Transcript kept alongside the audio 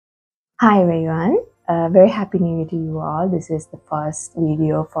Hi everyone, very happy new year to you all. This is the first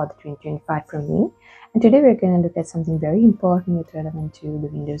video for the 2025 from me, and today we're going to look at something very important with relevant to the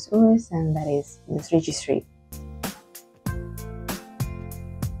Windows OS, and that is Windows Registry.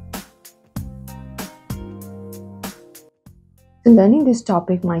 So learning this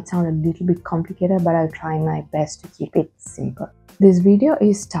topic might sound a little bit complicated, but I'll try my best to keep it simple. This video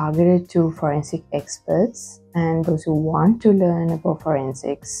is targeted to forensic experts and those who want to learn about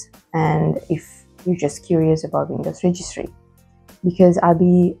forensics, and if you're just curious about Windows Registry, because I'll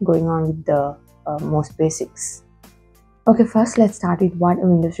be going on with the most basics. Okay, first let's start with what a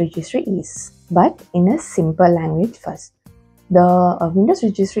Windows Registry is, but in a simple language first. The Windows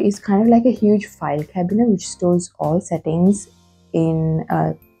Registry is kind of like a huge file cabinet which stores all settings in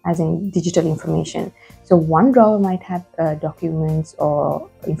as in digital information. So one drawer might have documents or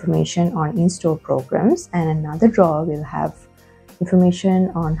information on in-store programs, and another drawer will have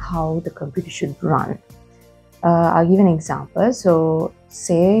information on how the computer should run. I'll give an example. So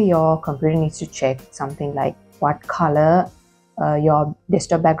say your computer needs to check something like what color your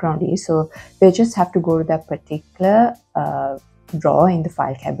desktop background is. So they just have to go to that particular drawer in the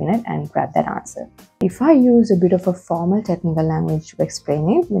file cabinet and grab that answer. If I use a bit of a formal technical language to explain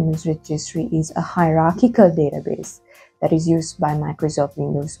it, Windows Registry is a hierarchical database that is used by Microsoft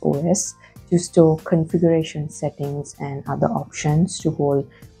Windows OS to store configuration settings and other options to hold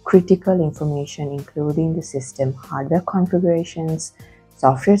critical information, including the system hardware configurations,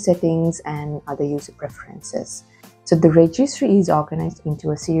 software settings, and other user preferences. So the registry is organized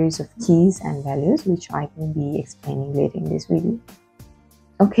into a series of keys and values, which I will be explaining later in this video.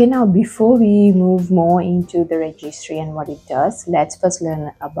 Okay, now before we move more into the registry and what it does, let's first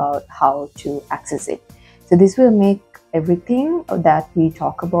learn about how to access it. So this will make everything that we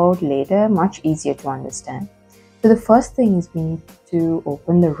talk about later much easier to understand. So the first thing is we need to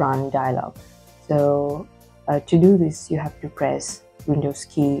open the Run dialog. So to do this, you have to press Windows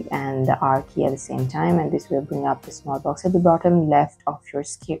key and the R key at the same time, and this will bring up the small box at the bottom left of your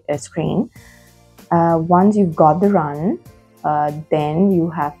screen. Once you've got the Run, then you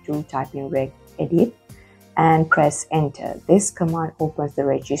have to type in regedit and press enter. This command opens the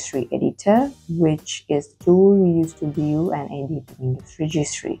registry editor, which is the tool we use to view and edit the Windows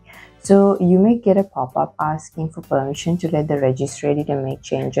Registry. So you may get a pop-up asking for permission to let the registry editor make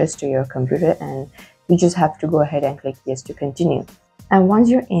changes to your computer, and you just have to go ahead and click yes to continue. And once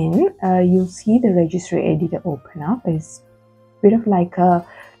you're in, you'll see the registry editor open up. It's a bit of like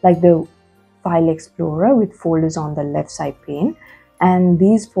the file explorer with folders on the left side pane, and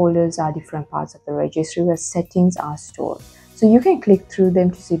these folders are different parts of the registry where settings are stored. So you can click through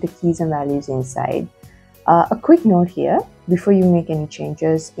them to see the keys and values inside. A quick note here, before you make any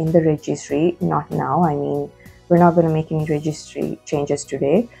changes in the registry, not now, I mean, we're not going to make any registry changes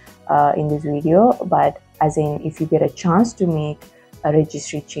today in this video, but as in if you get a chance to make a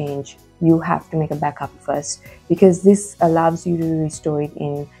registry change, you have to make a backup first, because this allows you to restore it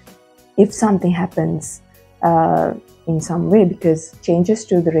in if something happens in some way, because changes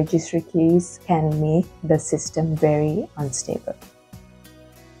to the registry keys can make the system very unstable.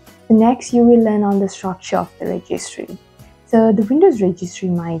 Next, you will learn on the structure of the registry. So the Windows Registry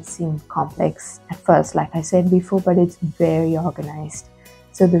might seem complex at first, like I said before, but it's very organized.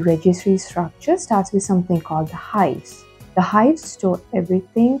 So the registry structure starts with something called the hives. The hives store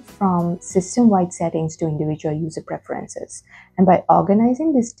everything from system-wide settings to individual user preferences. And by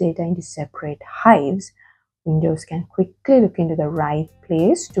organizing this data into separate hives, Windows can quickly look into the right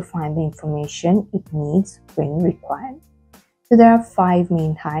place to find the information it needs when required. So there are 5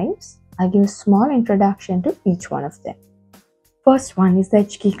 main hives. I'll give a small introduction to each one of them. First one is the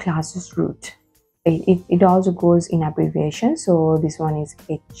HK classes root. It also goes in abbreviation, so this one is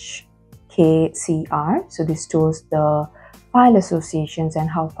HKCR. So this stores the file associations and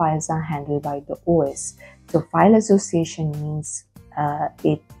how files are handled by the OS. So file association means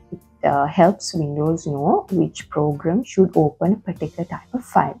it helps Windows know which program should open a particular type of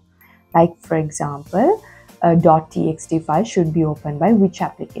file. Like for example, a .txt file should be opened by which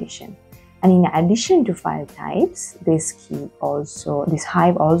application. And in addition to file types, this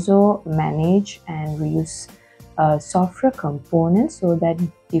hive also manage and reuse software components so that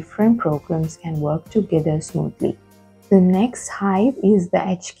different programs can work together smoothly. The next hive is the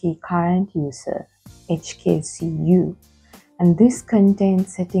HK current user, HKCU, and this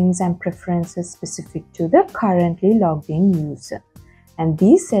contains settings and preferences specific to the currently logged in user. And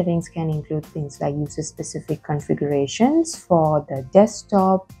these settings can include things like user-specific configurations for the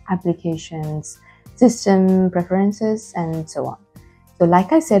desktop, applications, system preferences, and so on. So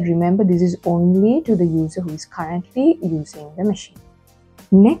like I said, remember this is only to the user who is currently using the machine.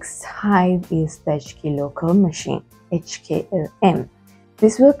 Next hive is the HK local machine, HKLM.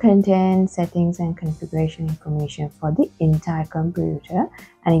 This will contain settings and configuration information for the entire computer,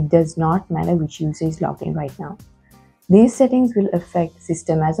 and it does not matter which user is logged in right now. These settings will affect the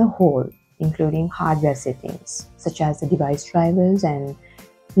system as a whole, including hardware settings, such as the device drivers and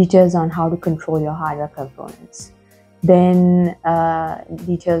details on how to control your hardware components. Then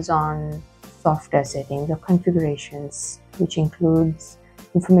details on software settings or configurations, which includes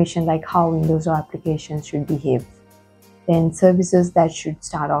information like how Windows or applications should behave. Then services that should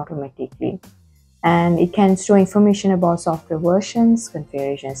start automatically. And it can store information about software versions,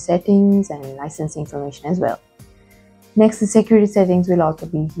 configuration settings, and licensing information as well. Next, the security settings will also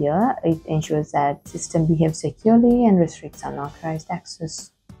be here. It ensures that system behaves securely and restricts unauthorized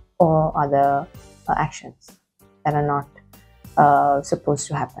access or other actions that are not supposed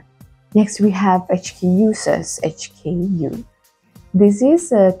to happen. Next, we have HK users, HKU. This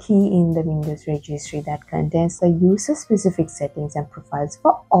is a key in the Windows Registry that contains the user-specific settings and profiles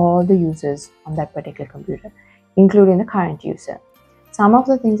for all the users on that particular computer, including the current user. Some of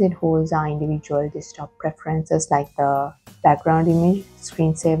the things it holds are individual desktop preferences like the background image,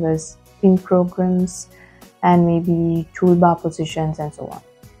 screensavers, pin programs, and maybe toolbar positions and so on.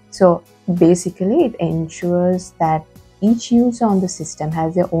 So basically, it ensures that each user on the system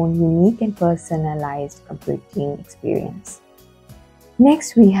has their own unique and personalized computing experience.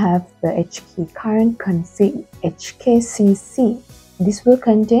 Next, we have the HK current config, HKCC. This will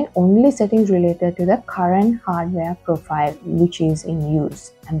contain only settings related to the current hardware profile which is in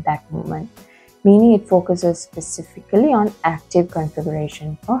use at that moment, meaning it focuses specifically on active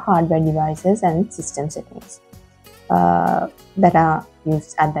configuration for hardware devices and system settings that are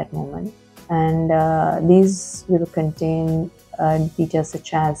used at that moment. And these will contain details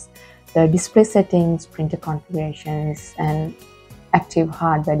such as the display settings, printer configurations, and active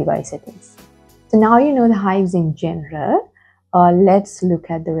hardware device settings. So now you know the hives in general. Let's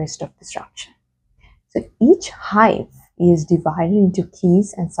look at the rest of the structure. So each hive is divided into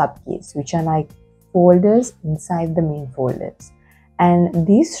keys and subkeys, which are like folders inside the main folders. And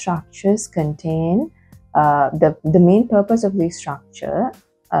these structures contain the main purpose of this structure,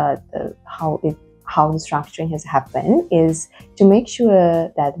 how the structuring has happened is to make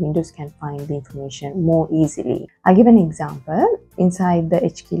sure that Windows can find the information more easily. I'll give an example. Inside the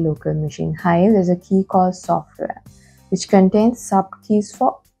HK local machine hive, there's a key called software, which contains subkeys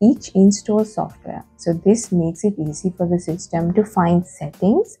for each installed software. So this makes it easy for the system to find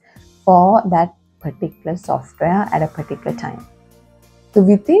settings for that particular software at a particular time. So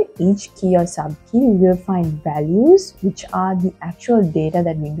within each key or subkey, we will find values which are the actual data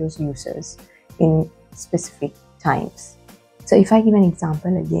that Windows uses in specific times. So if I give an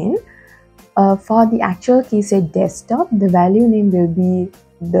example again, for the actual key, say desktop, the value name will be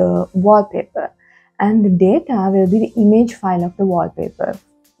the wallpaper, and the data will be the image file of the wallpaper,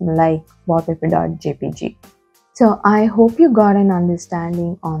 like wallpaper.jpg. So I hope you got an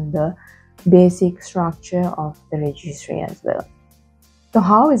understanding on the basic structure of the registry as well. So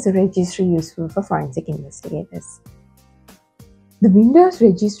how is the registry useful for forensic investigators? The Windows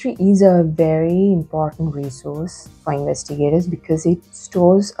Registry is a very important resource for investigators because it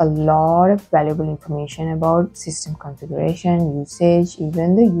stores a lot of valuable information about system configuration, usage,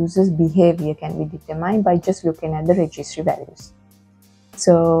 even the user's behavior can be determined by just looking at the registry values.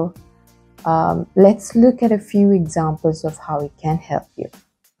 So let's look at a few examples of how it can help you.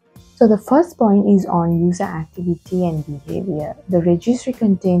 So the first point is on user activity and behavior. The registry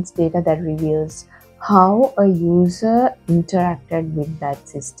contains data that reveals how a user interacted with that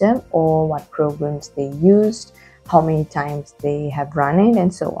system or what programs they used, how many times they have run it,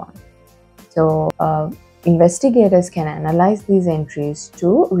 and so on. So investigators can analyze these entries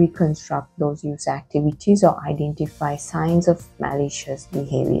to reconstruct those user activities or identify signs of malicious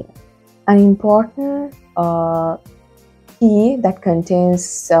behavior. An important key that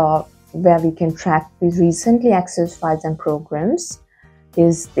contains where we can track these recently accessed files and programs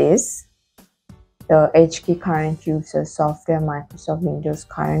is this. The HK current user software, Microsoft Windows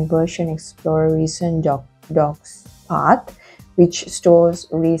current version, Explorer recent docs path, which stores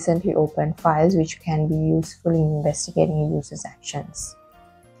recently opened files which can be useful in investigating a user's actions.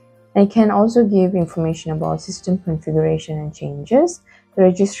 And it can also give information about system configuration and changes. The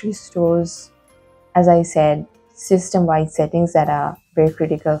registry stores, as I said, system-wide settings that are very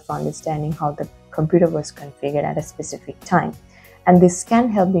critical for understanding how the computer was configured at a specific time. And this can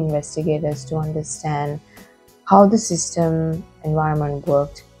help the investigators to understand how the system environment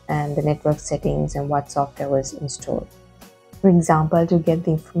worked and the network settings and what software was installed. For example, to get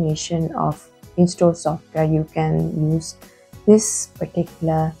the information of installed software, you can use this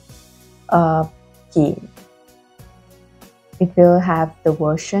particular key. It will have the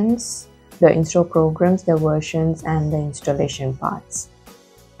versions, the install programs, the versions, and the installation parts.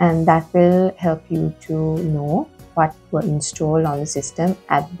 And that will help you to know what were installed on the system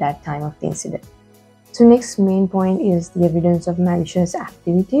at that time of the incident. So next main point is the evidence of malicious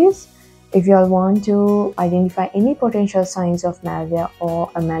activities. If you all want to identify any potential signs of malware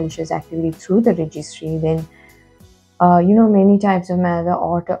or a malicious activity through the registry, then many types of malware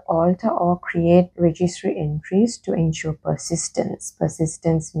alter or create registry entries to ensure persistence.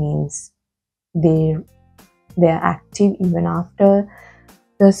 Persistence means they're active even after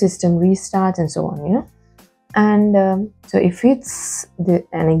the system restarts and so on, And so if it's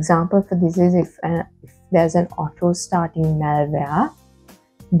an example for this is if there's an auto starting malware,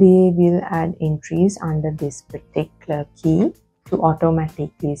 they will add entries under this particular key to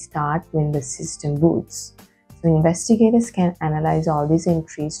automatically start when the system boots. So investigators can analyze all these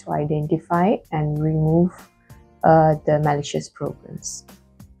entries to identify and remove the malicious programs.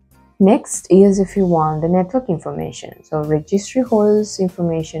 Next is if you want the network information. So registry holds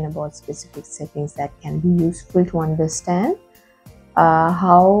information about specific settings that can be useful to understand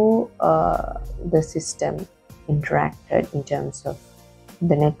how the system interacted in terms of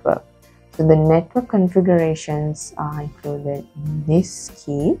the network. So the network configurations are included in this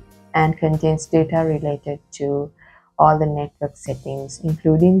key and contains data related to all the network settings,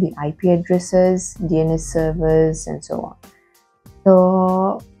 including the IP addresses, DNS servers, and so on.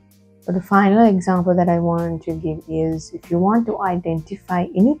 So the final example that I want to give is if you want to identify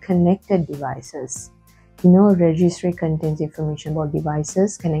any connected devices. Registry contains information about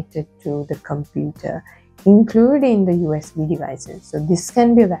devices connected to the computer, including the USB devices. So this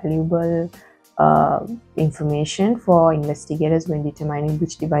can be valuable information for investigators when determining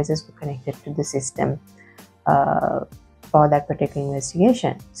which devices were connected to the system for that particular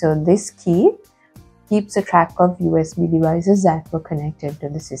investigation. So this key keeps a track of USB devices that were connected to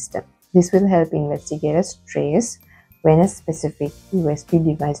the system. This will help investigators trace when a specific USB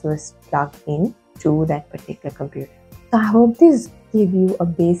device was plugged in to that particular computer. So I hope this gave you a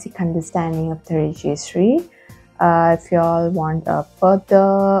basic understanding of the registry. If you all want a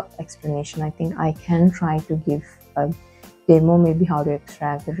further explanation, I think I can try to give a demo, maybe how to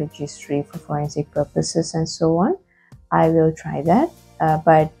extract the registry for forensic purposes and so on. I will try that.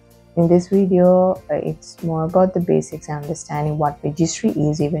 But in this video, it's more about the basics and understanding what registry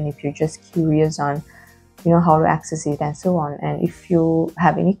is, even if you're just curious on how to access it and so on. And if you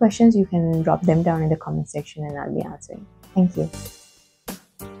have any questions, you can drop them down in the comment section and I'll be answering. Thank you.